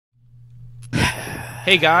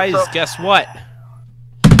Hey guys, guess what?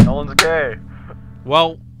 Nolan's gay.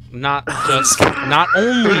 Well, not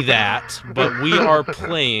only that, but we are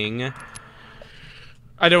playing.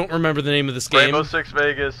 I don't remember the name of this game. Rainbow Six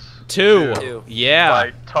Vegas 2. Yeah.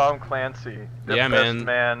 By Tom Clancy, the best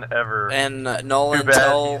man ever. And Nolan,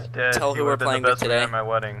 tell who we're playing with today. At my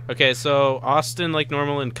wedding. Okay, so Austin, like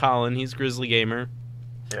normal, and Colin. He's Grizzly Gamer.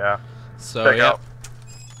 Yeah. So yeah.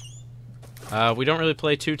 We don't really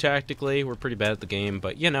play too tactically. We're pretty bad at the game,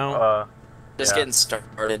 but you know. Just getting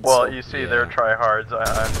started. Well, so. you see, they're tryhards.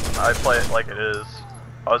 I play it like it is.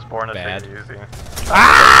 I was born to take it easy.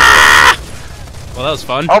 Ah! Well, that was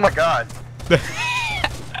fun. Oh my god.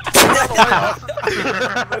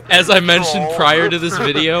 As I mentioned prior to this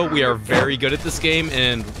video, we are very good at this game,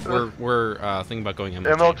 and we're thinking about going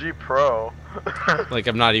MLG. MLG Pro. Like,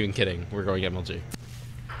 I'm not even kidding. We're going MLG.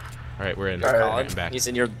 All right, we're in. Colin, I'm back.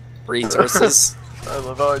 using your resources. I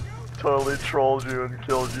love how I totally trolled you and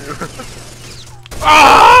killed you.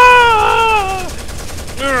 Ah!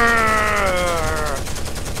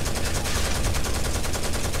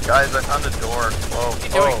 Guys, I found a door.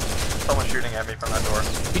 Whoa, someone's shooting at me from that door.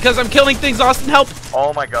 Because I'm killing things, Austin, help!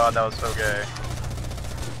 Oh my god, that was so gay.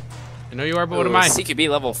 I know you are, but what am I? CQB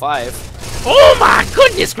level 5. Oh my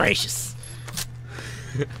goodness gracious!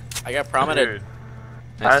 I got promoted.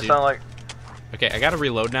 Dude. I sound like... Okay, I gotta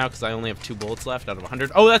reload now because I only have 2 bullets left out of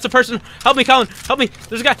 100. Oh, that's a person! Help me, Colin! Help me!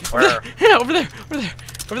 There's a guy! Where? Over there! Yeah, over there! Over there!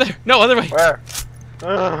 Over there! No, other way! Where?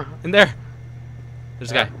 In there! There's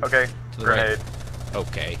a guy. Okay, to the grenade. Right.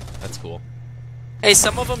 Okay, that's cool. Hey,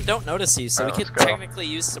 some of them don't notice you, so we could go. technically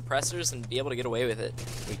use suppressors and be able to get away with it.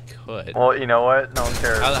 We could. Well, you know what? No one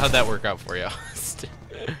cares. How'd that work out for you?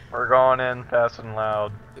 We're going in fast and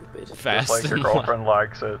loud. Fast just like your girlfriend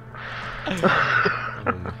likes it.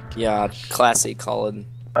 Oh yeah, classy, Colin.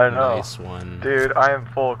 I know. Nice one. Dude, I am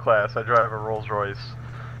full class. I drive a Rolls Royce.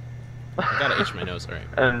 I gotta itch my nose, alright.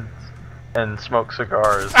 And smoke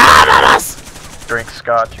cigars. Drink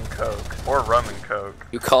scotch and coke. Or rum and coke.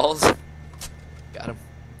 You calls? Got him.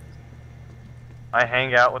 I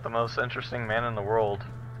hang out with the most interesting man in the world.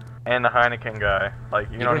 And the Heineken guy.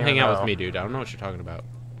 Like, you don't even hang out know. with me, dude. I don't know what you're talking about.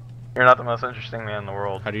 You're not the most interesting man in the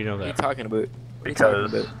world. How do you know What are you that? talking about?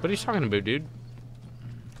 Because... What are you talking about, dude?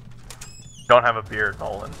 Don't have a beard,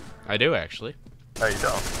 Nolan. I do, actually. No, you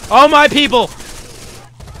don't. Oh, my people!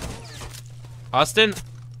 Austin?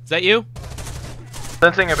 Is that you?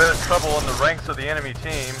 Sensing a bit of trouble in the ranks of the enemy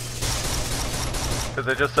team. Because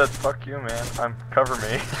they just said, fuck you, man. Cover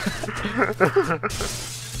me.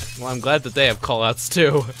 Well, I'm glad that they have callouts,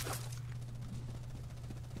 too.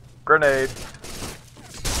 Grenade.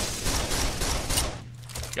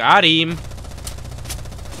 Got him.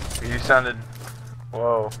 You sounded...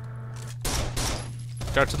 Whoa.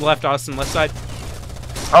 Start to the left, Austin. Left side.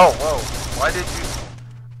 Oh, whoa. Why did you...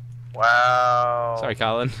 Wow. Sorry,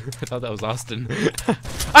 Colin. I thought that was Austin.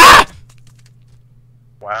 Ah!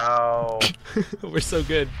 Wow. We're so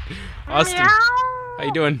good. Austin, how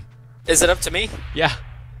you doing? Is it up to me? Yeah.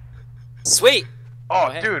 Sweet.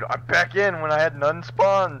 Oh, dude, I'm back in when I had none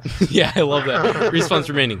spawns. Yeah, I love that. Respawns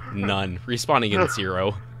remaining. None. Respawning in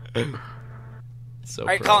 0. So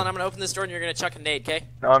Alright, Colin, I'm gonna open this door and you're gonna chuck a nade, okay?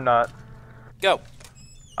 No, I'm not. Go.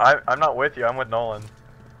 I'm not with you, I'm with Nolan.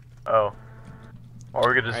 Oh. Or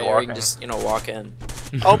we could just walk we can just, walk in.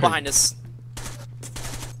 Oh, behind us.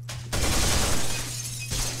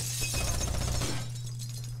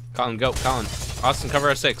 Colin, go. Colin. Austin, cover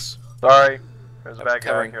our 6. Sorry. There's a bad guy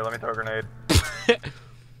covering. here, let me throw a grenade.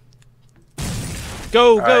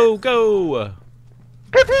 Go, go, go!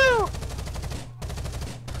 Pew pew!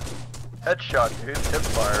 Headshot, dude. Hip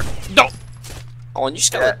fire. No! Colin, you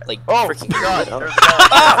just gotta, Oh, freaking God, kill there's him.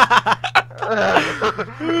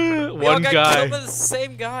 We all One got guy. killed by the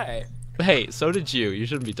same guy. Hey, so did you. You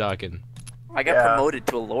shouldn't be talking. I got promoted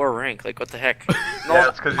to a lower rank. Like, what the heck? Yeah,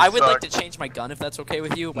 it's 'cause you I would like suck. to change my gun if that's okay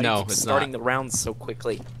with you. But No, I keep it's starting not. the rounds so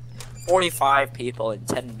quickly. 45 people in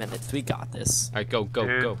 10 minutes. We got this. Alright, go, go,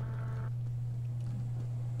 Dude. go.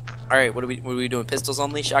 All right, what are we doing? Pistols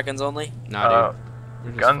only? Shotguns only? Nah, dude. We're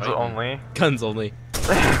just Guns fighting. only. Guns only.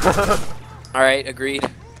 All right, agreed.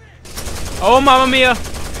 Oh, mamma mia!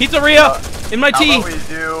 Pizzeria! In my How tea! about we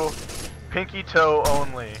do pinky toe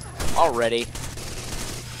only? Already.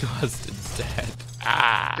 Austin's dead.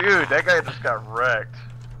 Ah! Dude, that guy just got wrecked.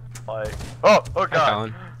 Like, oh Hi,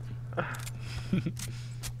 god. Colin.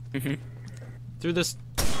 Through this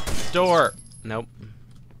door. Nope.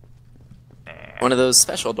 One of those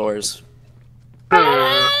special doors.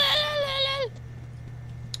 Alright,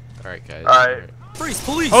 guys. Alright. Freeze,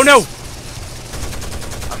 police! Oh no!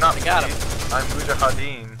 I'm not I got police, I'm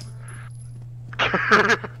Mujahideen.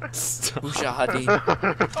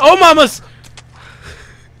 Mujahideen. Oh, mamas!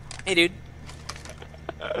 Hey, dude.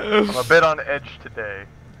 I'm a bit on edge today.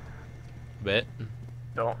 Bit.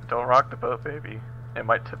 Don't rock the boat, baby. It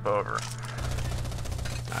might tip over.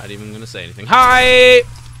 Not even gonna say anything. Hi!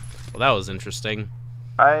 Well, that was interesting.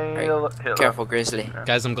 Careful, Grizzly.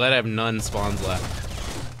 Guys, I'm glad I have none spawns left.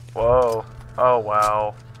 Whoa. Oh,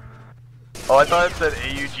 wow. Oh, I thought it said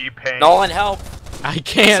AUG pain. Nolan, help! I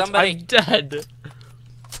can't. Somebody- I'm dead.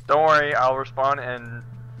 Don't worry, I'll respawn in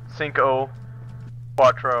Cinco,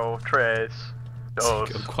 Cuatro, Tres,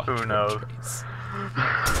 Dos, Uno.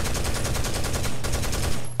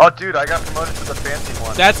 Oh, dude, I got promoted to the fancy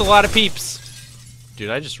one. That's a lot of peeps. Dude,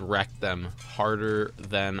 I just wrecked them harder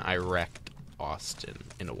than I wrecked Austin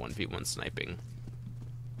in a 1v1 sniping.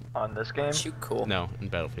 On this game? Shoot, cool. No, in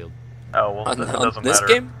Battlefield. Oh, well, it On doesn't this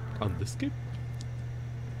matter. game? On this game?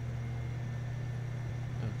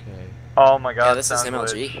 Okay. Oh my god, Yeah, this is sound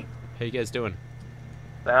MLG. glitch. How you guys doing?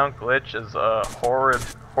 Sound glitch is horrible.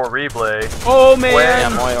 Oh, man! Yeah,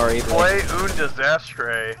 muy horrible. Play un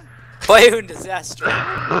desastre. Play un disaster.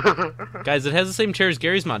 Guys, it has the same chair as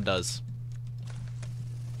Gary's mod does.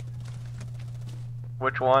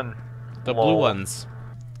 Which one? The Lol. blue ones.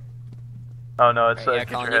 Oh no, it's Yeah, keep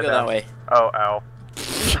Colin, your you head go down. that way. Oh, ow.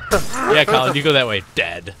 Yeah, Colin, you go that way.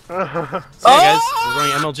 Dead. So, yeah, guys, we're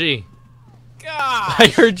going MLG. God! I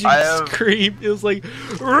heard you I have- scream. It was like,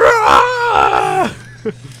 "Rah!"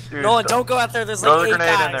 Dude, Nolan, don't go out there. There's throw like the 8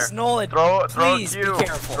 grenade in guys. there. Nolan, throw please Q. be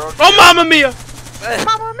careful. Throw Q. Oh, Mamma Mia!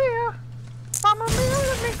 Mamma mia! Mamma mia!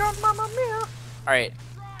 Let me go, Mamma mia! Alright.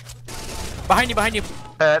 Behind you, behind you.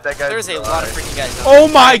 That guy's There's a lot of freaking guys. Oh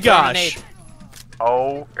my Throw a gosh! grenade.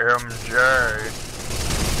 OMG.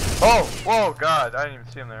 Oh, whoa, god, I didn't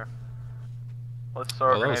even see him there. Let's throw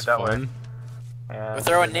a Well, that grenade was that way. fun. And We're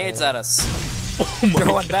throwing nades at us. Oh my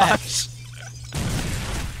Throwing back. gosh!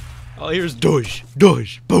 All I hear is dosh,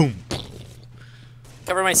 dosh, boom.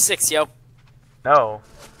 Cover my 6, yo. No,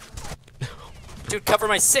 Dude, cover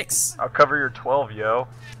my 6. I'll cover your 12, yo.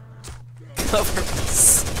 Cover my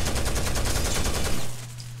 6.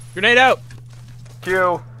 Grenade out!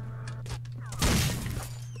 Q.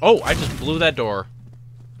 Oh, I just blew that door.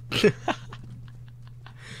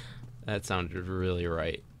 That sounded really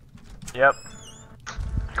right. Yep.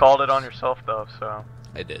 Called it on yourself, though, so.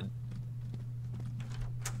 I did.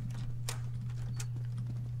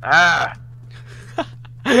 Ah!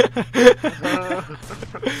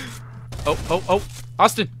 Oh,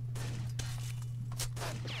 Austin!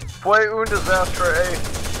 Fue un desastre, eh?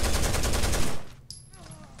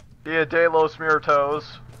 Dia de los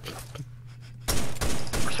Muertos.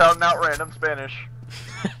 Shouting out random Spanish.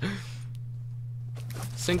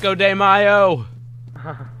 Cinco de Mayo!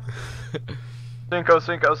 Cinco,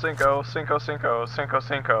 cinco, cinco, cinco, cinco, cinco,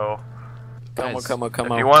 cinco. Come on, Guys, come on, come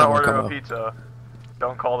If on. you want to come on, order come a on. pizza,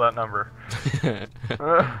 don't call that number.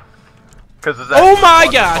 Because it's Oh actually my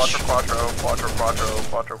quattro, gosh!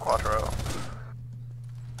 Quattro, quattro.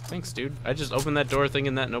 Thanks, dude. I just opened that door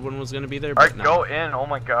thinking that no one was gonna be there, but Alright, no. go in. Oh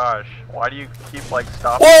my gosh. Why do you keep, like,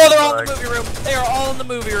 stopping? Whoa, they're all in like... the movie room. They are all in the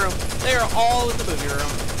movie room. They are all in the movie room.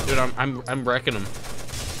 Dude, I'm wrecking them.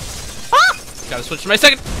 Ah! Gotta switch to my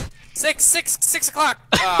second. 6 o'clock.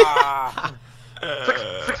 Ah.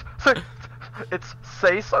 Six. It's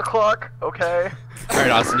 6 o'clock, okay? All right,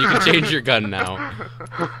 Austin, you can change your gun now.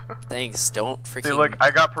 Thanks. Don't freaking. See, look,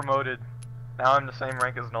 I got promoted. Now I'm the same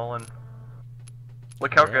rank as Nolan.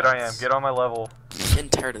 Look how good I am. Get on my level. I'm getting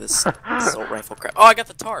tired of this assault rifle crap. Oh, I got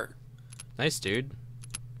the tar. Nice, dude.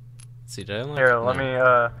 Let's see, did I unlock Here, it? let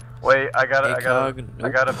No. me, wait, I gotta Nope.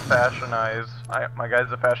 fashionize. My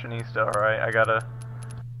guy's a fashionista, alright?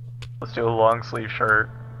 Let's do a long sleeve shirt,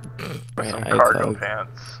 Right, some I cargo cog.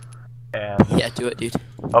 pants, and Yeah, do it, dude.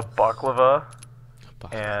 a baklava, Oh,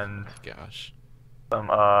 and gosh.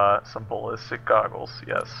 some ballistic goggles,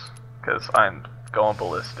 yes. Because I'm going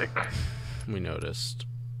ballistic. We noticed.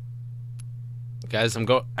 Guys,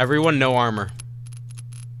 everyone no armor.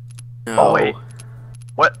 No. Oh, wait.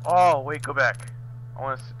 What? Oh, wait, go back. I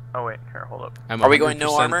wanna oh, wait, here, hold up. I'm Are we going no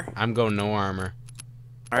 100% armor? I'm going no armor.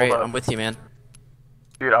 Alright, Hold up. I'm with you, man.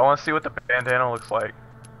 Dude, I wanna see what the bandana looks like.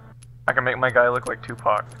 I can make my guy look like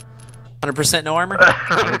Tupac. 100% no armor?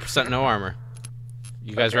 100% no armor.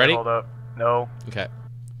 You guys Okay, ready? Hold up. No. Okay.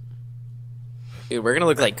 Dude, we're gonna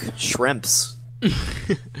look like shrimps.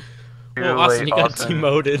 Well, Austin, you got Austin.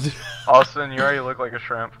 demoted. Austin, you already look like a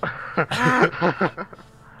shrimp.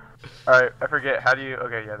 Alright, I forget. How do you...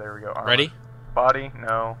 Okay, yeah, there we go. Armor. Ready? Body?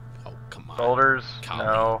 No. Oh, come on. Shoulders? Copy.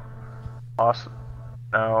 No. Austin?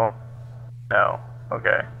 No. No.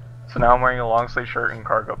 Okay. So now I'm wearing a long sleeve shirt and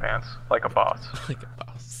cargo pants, like a boss. Like a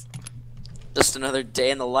boss. Just another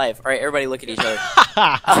day in the life. All right, everybody, look at each other.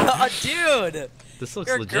 Oh, dude, This looks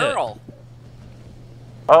you're a legit. girl.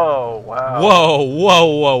 Oh wow. Whoa, whoa,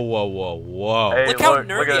 whoa, whoa, whoa, whoa. Hey, Look how look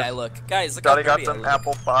nerdy at I look, guys. Look Scotty how got nerdy some I look.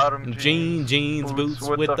 apple bottom Jeans, boots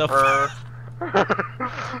with the fur.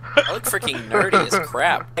 I look freaking nerdy as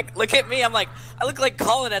crap. Like, look at me. I look like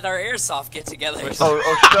Colin at our airsoft get together.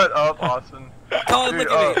 Oh, shut up, Austin. Colin, Dude,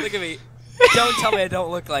 look at me. Look at me. Don't tell me I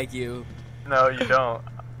don't look like you. No, you don't.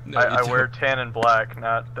 No, I you wear don't. tan and black,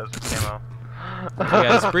 not desert camo. You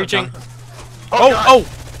guys breaching. Oh, Oh!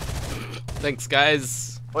 Thanks,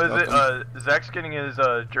 guys. What is Welcome. it? Zach's getting his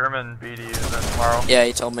German BD event tomorrow. Yeah,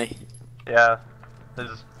 he told me. Yeah,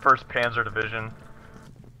 his first Panzer Division.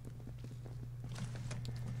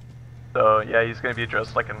 So yeah, he's gonna be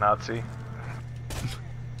dressed like a Nazi.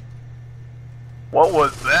 What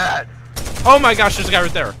was that? Oh my gosh, there's a guy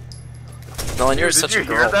right there. Nolan, you're Dude, such did a you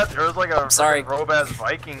girl. hear that? There was like a sorry. robot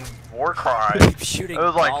Viking war cry. Keep shooting It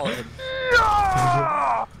was like, Colin.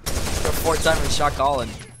 yeah! For a fourth time we shot Colin.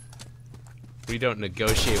 We don't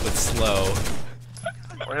negotiate with slow.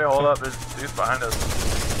 Wait, hold up, there's dudes behind us.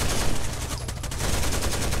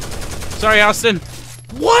 Sorry, Austin.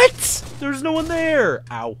 What? There's no one there.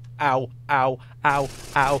 Ow, ow, ow, ow,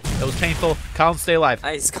 ow. That was painful. Colin, stay alive.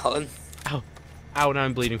 Nice, Colin. Ow, ow, now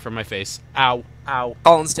I'm bleeding from my face. Ow, ow.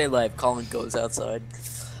 Colin, stay alive. Colin goes outside.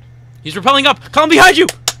 He's rappelling up. Colin, behind you.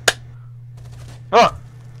 Ah!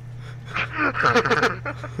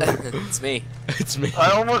 It's me. It's me.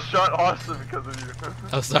 I almost shot Austin because of you.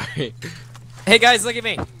 Oh, sorry. Hey guys, look at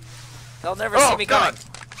me. They'll never see me God.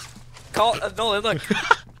 coming. Nolan, look.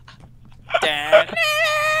 Dad.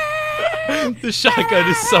 The shotgun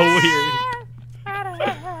is so weird.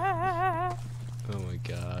 Oh my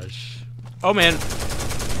gosh. Oh man.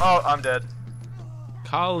 Oh, I'm dead.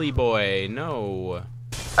 Collie boy, no.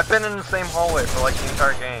 I've been in the same hallway for like the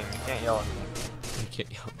entire game. You can't yell at me. You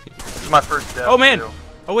can't yell at me. This is my first death. Oh man. Too.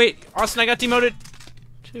 Oh wait, Austin, I got demoted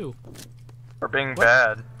too. For being What?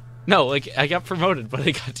 bad. No, like I got promoted, but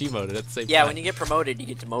I got demoted at the same Yeah, time. when you get promoted, you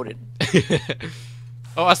get demoted.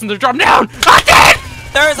 Oh, Austin, they're dropping down! Austin!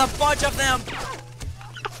 There's a bunch of them.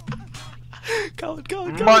 Colin,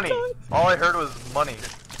 Money. Colin. All I heard was money.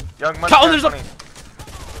 Young money. Colin, Fast there's a- money.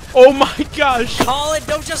 Oh my gosh! Colin,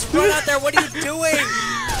 don't just run out there. What are you doing?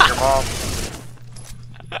 Your mom.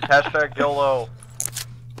 Hashtag YOLO.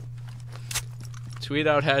 Tweet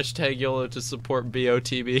out hashtag YOLO to support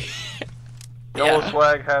B.O.T.B. YOLO Yeah.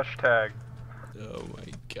 swag hashtag. Oh my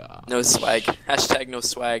god. No swag. Hashtag no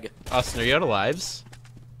swag. Austin, are you out of lives?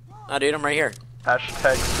 Oh, dude, I'm right here.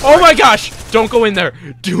 Hashtag. Oh my gosh! Don't go in there!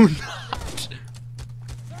 Do not!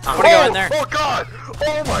 I'm gonna go in there. Oh god!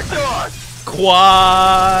 Oh my god!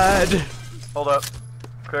 Quad! Hold up.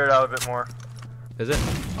 Clear it out a bit more. Is it?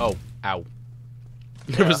 Oh, ow.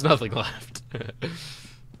 There was nothing left.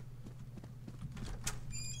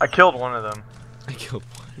 I killed one of them. I killed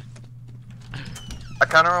one. I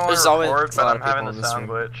kind of want There's to always record, a but lot I'm of having people a in this sound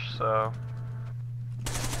room. glitch, so.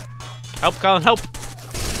 Help, Colin, help!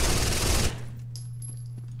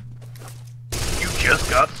 You just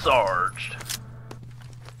got sarged.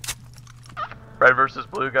 Red versus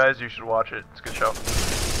blue, guys. You should watch it. It's a good show.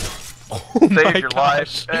 Oh Save my your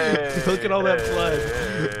gosh. life. Hey, Look at all that blood.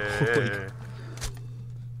 hey, Holy- hey.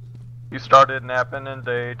 You started napping in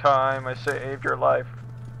daytime. I saved your life.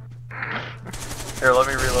 Here, let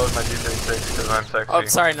me reload my G36 because I'm sexy. Oh, I'm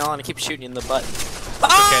sorry, Nolan. I keep shooting you in the butt.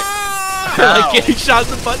 I Ow. like getting shot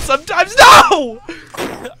in the butt sometimes. No!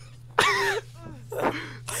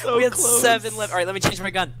 So We had close. 7 left. All right, let me change my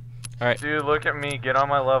gun. Alright. Dude, look at me. Get on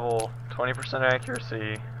my level. 20%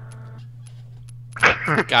 accuracy.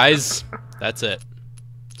 Guys, that's it.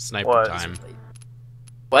 Sniper What? time.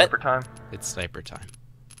 What? Sniper time. It's sniper time.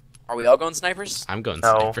 Are we all going snipers? I'm going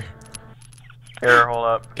No. sniper. Here, hold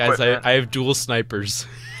up. Guys, Equipment. I have dual snipers.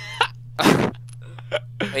 Wait,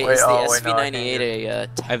 Wait, is the oh, wait, no, I SV98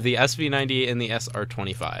 can't a? I have the SV98 and the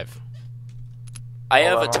SR25. I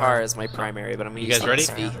have Hold a on, TAR hold on. as my primary, but I'm You using guys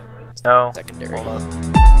ready? SV No. secondary. Hold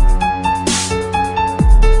on.